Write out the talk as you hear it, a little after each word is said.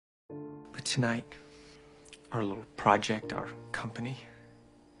But tonight, our little project, our company,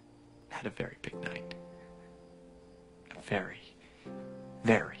 had a very big night. A very,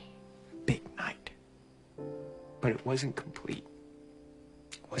 very big night. But it wasn't complete.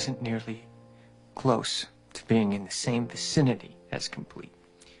 It wasn't nearly close to being in the same vicinity as complete.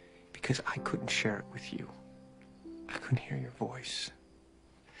 Because I couldn't share it with you. I couldn't hear your voice.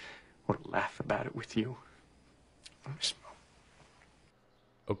 Or laugh about it with you.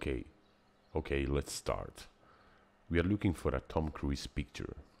 Okay, let's start. We are looking for a Tom Cruise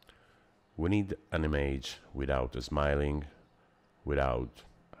picture. We need an image without a smiling, without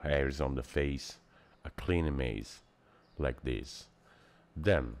hairs on the face, a clean image like this.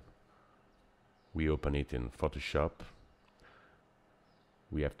 Then we open it in Photoshop.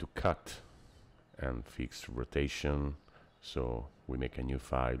 We have to cut and fix rotation, so we make a new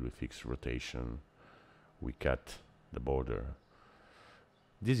file, we fix rotation, we cut the border.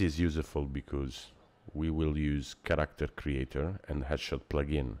 This is useful because we will use character creator and headshot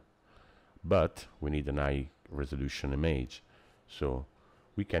plugin, but we need an high resolution image, so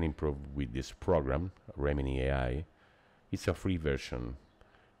we can improve with this program, Remini AI. It's a free version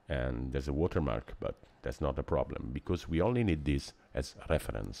and there's a watermark, but that's not a problem because we only need this as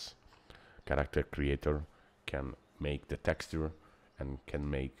reference. Character creator can make the texture and can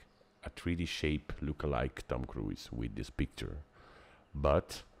make a 3D shape look like Tom Cruise with this picture.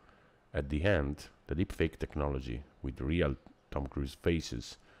 But at the end, the deepfake technology with real Tom Cruise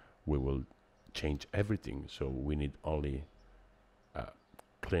faces, we will change everything. So we need only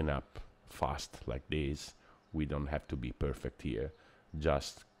clean up fast like this. We don't have to be perfect here,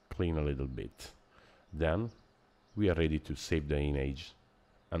 just clean a little bit. Then we are ready to save the image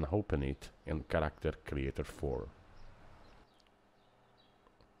and open it in Character Creator 4.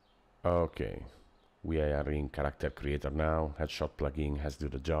 Okay, we are in Character Creator now. Headshot plugin has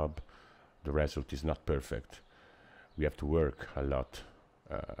done the job. The result is not perfect. We have to work a lot,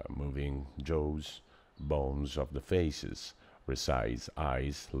 moving jaws, bones of the faces, resize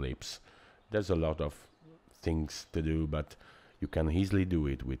eyes, lips. There's a lot of things to do, but you can easily do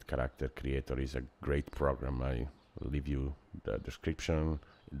it with Character Creator. It's a great program. I leave you the description,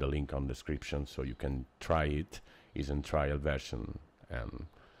 the link on description, so you can try it. It's in trial version, and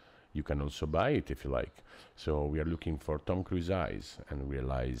you can also buy it if you like. So we are looking for Tom Cruise eyes, and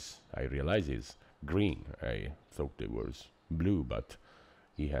I realize it's green. I thought it was blue, but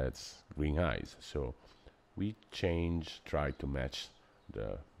he has green eyes. So we try to match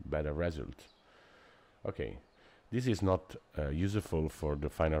the better result. Okay, this is not useful for the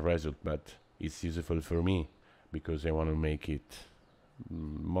final result, but it's useful for me because I want to make it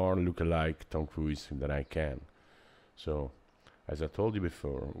more look like Tom Cruise than I can. So as I told you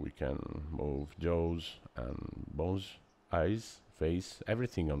before, we can move jaws and bones, eyes, face,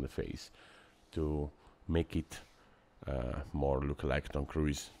 everything on the face to make it more look like Tom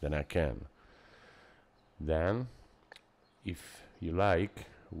Cruise than I can. Then, if you like,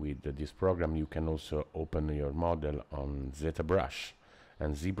 with this program you can also open your model on Zbrush,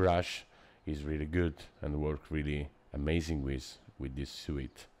 and Zbrush is really good and works really amazing with this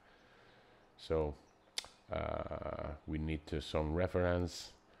suite. So we need some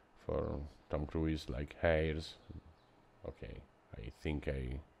reference for Tom Cruise, like hairs. Okay, I think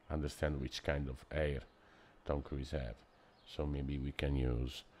I understand which kind of hair Tom Cruise have, so maybe we can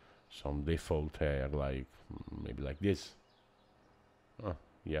use some default hair, like maybe like this. Oh,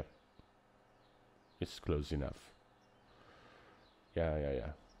 yep, it's close enough.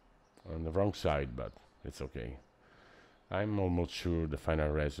 Yeah, on the wrong side, but it's okay. I'm almost sure the final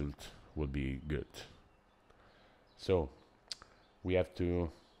result will be good. So we have to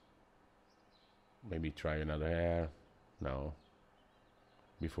maybe try another hair. No,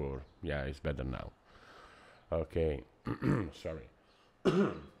 before. Yeah, it's better now. Okay, sorry.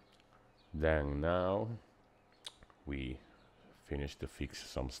 Then now we finish to fix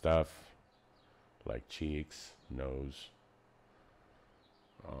some stuff like cheeks, nose,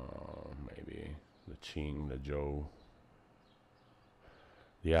 maybe the chin, the jaw,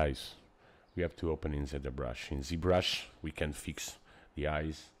 the eyes. We have to open in Zbrush. In Zbrush we can fix the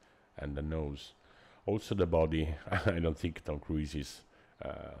eyes and the nose. Also the body. I don't think Tom Cruise is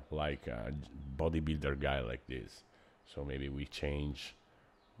like a bodybuilder guy like this. So maybe we change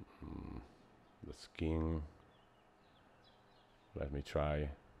the skin. Let me try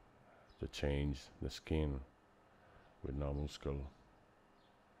to change the skin with no muscle.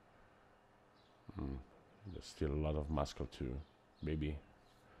 There's still a lot of muscle too, maybe.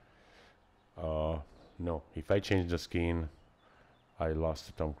 No, if I change the skin, I lost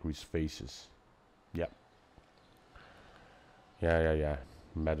the Tom Cruise faces. Yeah,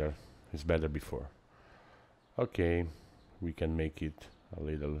 better. It's better before. Okay, we can make it a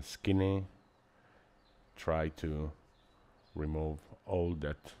little skinny. Try to remove all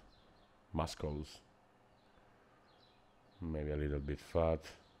that muscles. Maybe a little bit fat.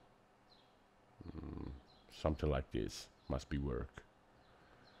 Something like this must be work.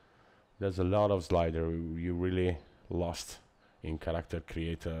 There's a lot of slider. You really lost in character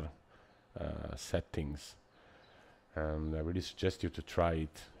creator settings, and I really suggest you to try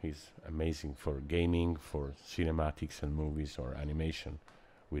it. It's amazing for gaming, for cinematics and movies or animation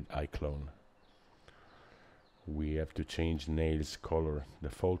with iClone. We have to change nails color.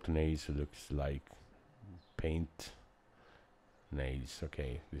 Default nails looks like paint nails.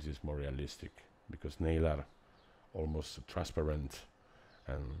 Okay, this is more realistic because nails are almost transparent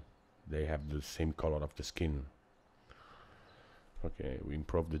and they have the same color of the skin. Okay, we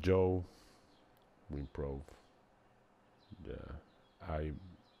improve the jaw, we improve the eye,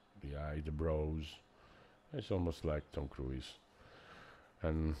 the brows. It's almost like Tom Cruise.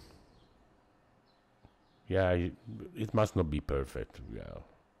 And yeah, it must not be perfect. Yeah,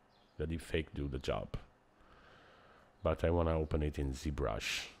 the DeepFake do the job. But I want to open it in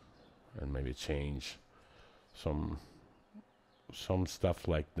Zbrush and maybe change some stuff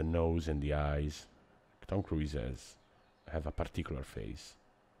like the nose and the eyes. Tom Cruise have a particular face.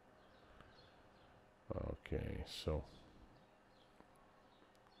 Okay, so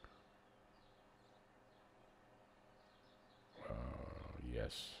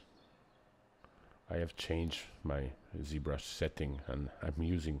yes, I have changed my ZBrush setting and I'm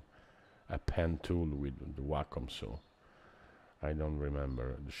using a pen tool with the Wacom, so I don't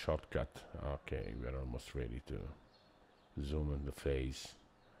remember the shortcut. Okay, we're almost ready to zoom in the face.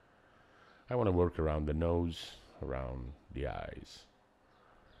 I want to work around the nose, around the eyes,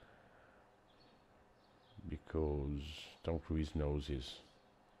 because Tom Cruise's nose is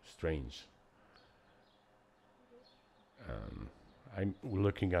strange. I'm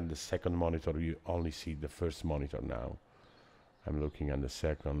looking at the second monitor. You only see the first monitor now. I'm looking at the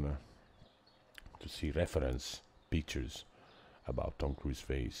second to see reference pictures about Tom Cruise's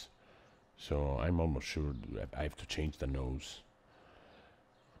face. So I'm almost sure I have to change the nose.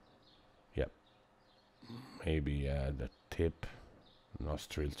 Yep. Maybe the tip,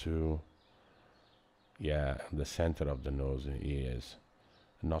 nostril too. Yeah, the center of the nose is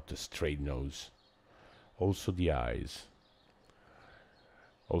not a straight nose. Also the eyes.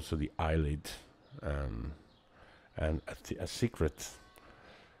 Also the eyelid. And a secret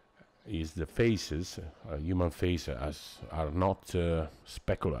is the faces. Human faces are not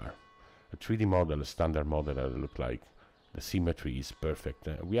specular. A 3D model, a standard model, look like the symmetry is perfect.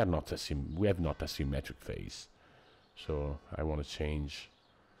 We have not a symmetric face, so I want to change.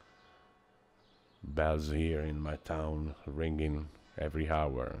 Bells here in my town ringing every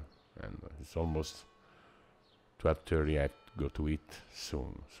hour, and it's almost 12:30. I have to go to eat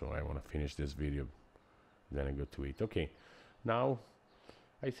soon, so I want to finish this video, then I go to eat. Okay, now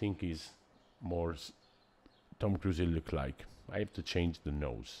I think is more Tom Cruise look like. I have to change the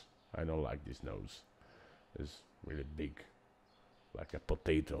nose. I don't like this nose. It's really big, like a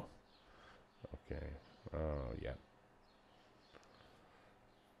potato. Okay. Oh yeah.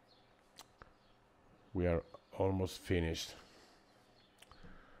 We are almost finished.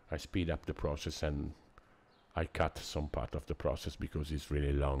 I speed up the process and I cut some part of the process because it's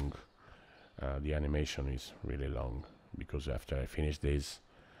really long. The animation is really long because after I finish this,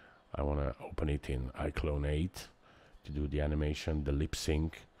 I want to open it in iClone8 to do the animation, the lip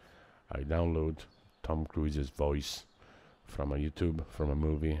sync. I download Tom Cruise's voice from a YouTube, from a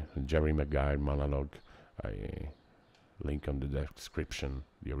movie, Jerry Maguire monologue. I link on the description,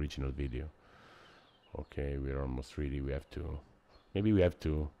 the original video. Okay, we're almost ready. We have to, maybe we have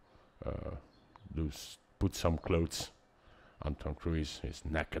to put some clothes on Tom Cruise. He's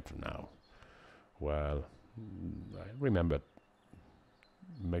naked now. Well, I remember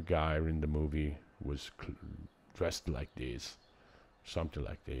Maguire in the movie was dressed like this, something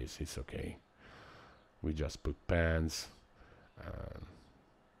like this. It's okay. We just put pants and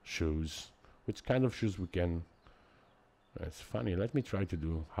shoes. Which kind of shoes we can? It's funny. Let me try to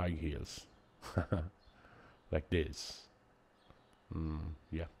do high heels. Like this.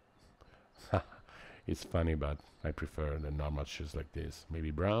 Yeah. It's funny, but I prefer the normal shoes like this.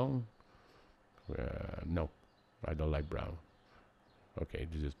 Maybe brown? No, I don't like brown. Okay,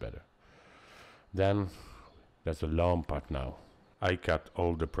 this is better. Then there's a long part now. I cut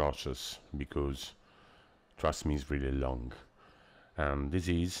all the process because, trust me, it's really long. And this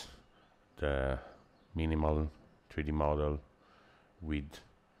is the minimal 3D model with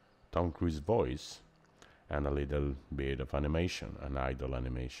Tom Cruise's voice and a little bit of animation, an idle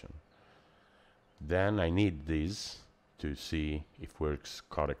animation. Then I need this to see if it works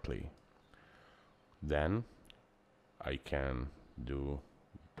correctly. Then I can do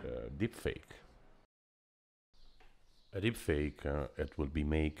deepfake. A deepfake it will be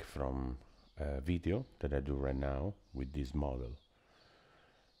made from a video that I do right now with this model.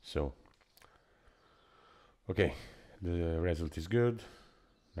 So, okay, the result is good.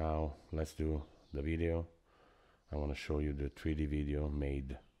 Now let's do the video. I want to show you the 3D video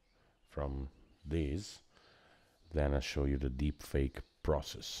made from this. Then I'll show you the deepfake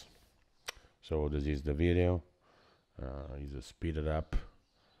process. So this is the video. It's a speeded up.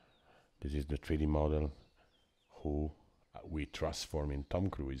 This is the 3D model who we transform in Tom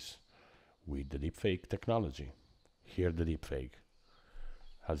Cruise with the deepfake technology. Here the deepfake.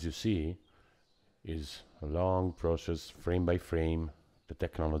 As you see, is a long process, frame by frame. The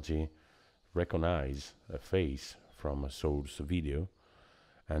technology recognize a face from a source video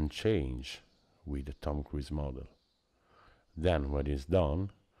and change with the Tom Cruise model. Then when it's done,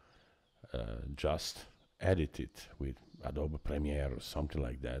 just edit it with Adobe Premiere or something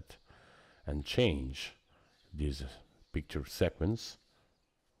like that and change this picture sequence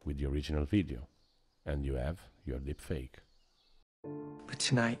with the original video, and you have your deepfake. But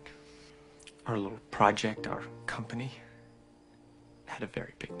tonight, our little project, our company, had a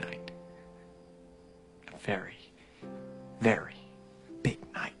very big night. A very, very big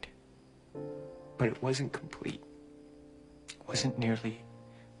night. But it wasn't complete. It wasn't nearly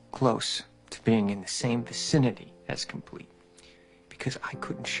close to being in the same vicinity as complete. Because I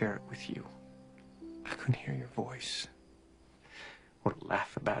couldn't share it with you. I couldn't hear your voice. Or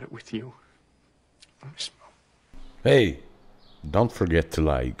laugh about it with you. Hey, don't forget to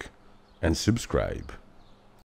like and subscribe.